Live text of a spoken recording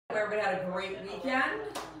Everybody had a great weekend.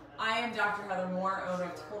 I am Dr. Heather Moore, owner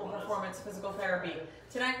of Total Performance Physical Therapy.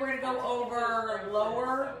 Tonight we're going to go over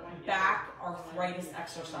lower back arthritis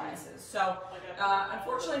exercises. So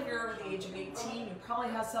unfortunately, if you're over the age of 18, you probably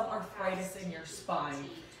have some arthritis in your spine.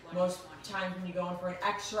 Most times when you go in for an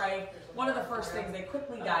x-ray, one of the first things they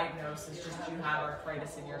quickly diagnose is just you have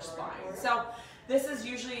arthritis in your spine. So this is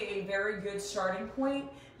usually a very good starting point.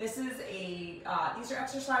 These are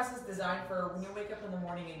exercises designed for when you wake up in the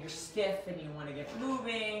morning and you're stiff and you want to get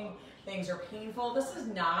moving, things are painful. This is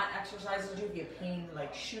not exercises to do if you have pain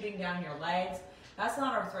like shooting down your legs. That's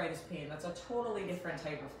not arthritis pain. That's a totally different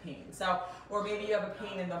type of pain. So, or maybe you have a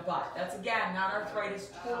pain in the butt. That's again, not arthritis,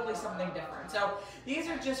 totally something different. So these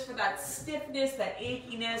are just for that stiffness, that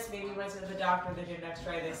achiness. Maybe you went to the doctor, they did an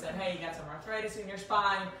x-ray, they said, hey, you got some arthritis in your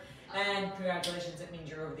spine. And congratulations, it means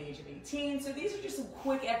you're over the age of 18. So these are just some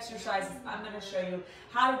quick exercises I'm going to show you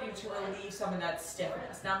how to do to relieve some of that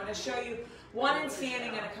stiffness. Now I'm going to show you one in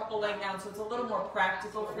standing and a couple laying down, so it's a little more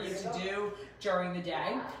practical for you to do during the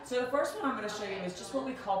day. So the first one I'm going to show you is just what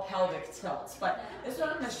we call pelvic tilts. But this one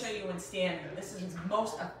I'm going to show you in standing. This is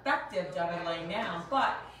most effective done in laying down.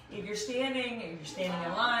 But if you're standing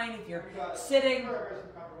in line, if you're sitting,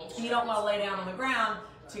 you don't want to lay down on the ground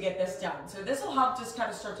to get this done. So this will help just kind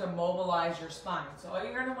of start to mobilize your spine. So all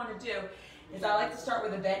you're going to want to do is I like to start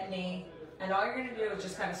with a bent knee, and all you're going to do is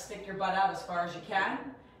just kind of stick your butt out as far as you can,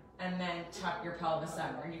 and then tuck your pelvis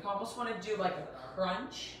under. And you almost want to do like a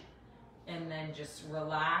crunch, and then just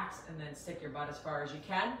relax, and then stick your butt as far as you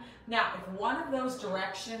can. Now, if one of those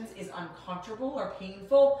directions is uncomfortable or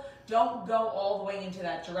painful, don't go all the way into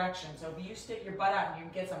that direction. So if you stick your butt out and you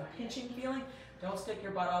get some pinching feeling, don't stick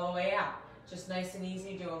your butt all the way out. Just nice and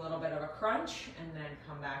easy, do a little bit of a crunch and then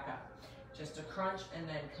come back up. Just a crunch and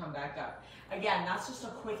then come back up. Again, that's just a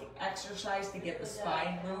quick exercise to get the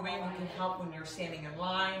spine moving. It can help when you're standing in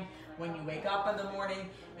line, when you wake up in the morning.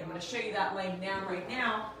 I'm going to show you that laying down right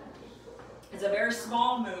now. It's a very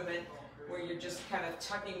small movement where you're just kind of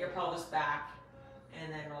tucking your pelvis back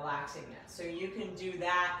and then relaxing it. So you can do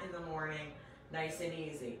that in the morning, nice and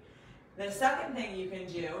easy. The second thing you can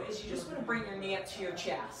do is you just want to bring your knee up to your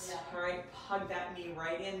chest. All right, hug that knee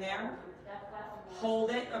right in there.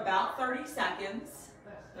 Hold it about 30 seconds.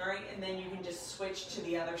 All right, and then you can just switch to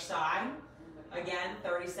the other side. Again,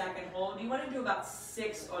 30-second hold. You want to do about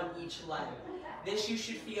 6 on each leg. This you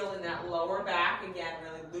should feel in that lower back. Again,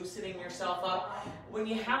 really loosening yourself up. When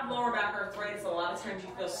you have lower back arthritis, a lot of times you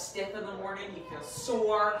feel stiff in the morning, you feel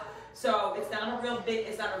sore. So it's not a real big,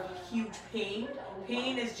 it's not a huge pain.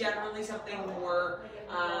 Pain is generally something more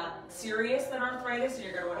serious than arthritis, and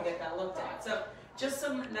you're going to want to get that looked at. So just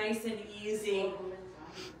some nice and easy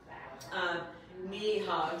knee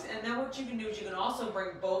hugs. And then what you can do is you can also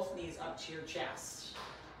bring both knees up to your chest.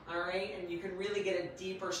 All right, and you can really get a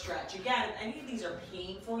deeper stretch. Again, if any of these are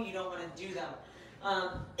painful, you don't want to do them.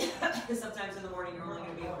 Because sometimes in the morning you're only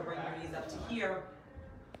going to be able to bring your knees up to here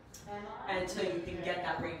until you can get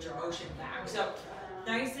that range of motion back. So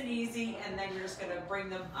nice and easy, and then you're just going to bring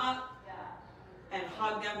them up and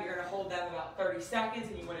hug them. You're going to hold them about 30 seconds,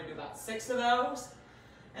 and you want to do about 6 of those.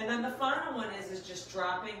 And then the final one is just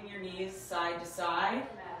dropping your knees side to side,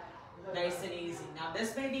 nice and easy. Now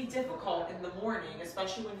this may be difficult in the morning,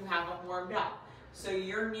 especially when you haven't warmed up. So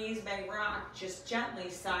your knees may rock just gently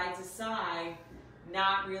side to side,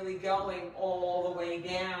 not really going all the way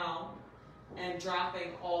down and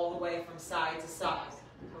dropping all the way from side to side,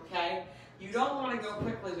 okay? You don't want to go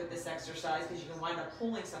quickly with this exercise because you can wind up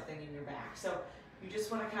pulling something in your back. So you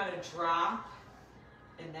just want to kind of drop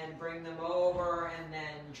and then bring them over and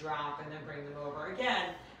then drop and then bring them over.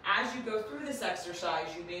 Again, as you go through this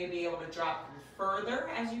exercise, you may be able to drop them further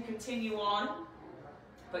as you continue on,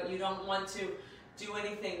 but you don't want to do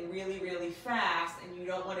anything really, really fast, and you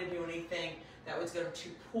don't want to do anything that was going to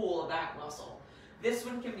pull a back muscle. This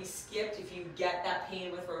one can be skipped if you get that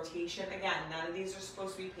pain with rotation. Again, none of these are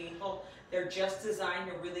supposed to be painful. They're just designed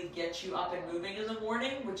to really get you up and moving in the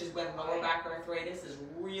morning, which is when lower back arthritis is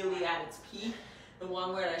really at its peak. The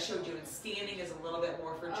one where I showed you in standing is a little bit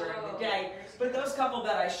more for during the day. But those couple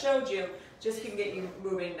that I showed you just can get you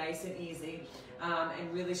moving nice and easy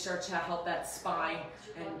and really start to help that spine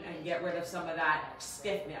and get rid of some of that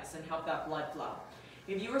stiffness and help that blood flow.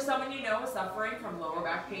 If you or someone you know is suffering from lower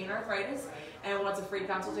back pain or arthritis and wants a free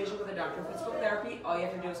consultation with a doctor of physical therapy, all you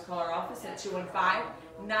have to do is call our office at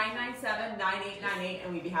 215-997-9898,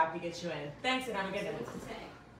 and we'd be happy to get you in. Thanks, and have a good day.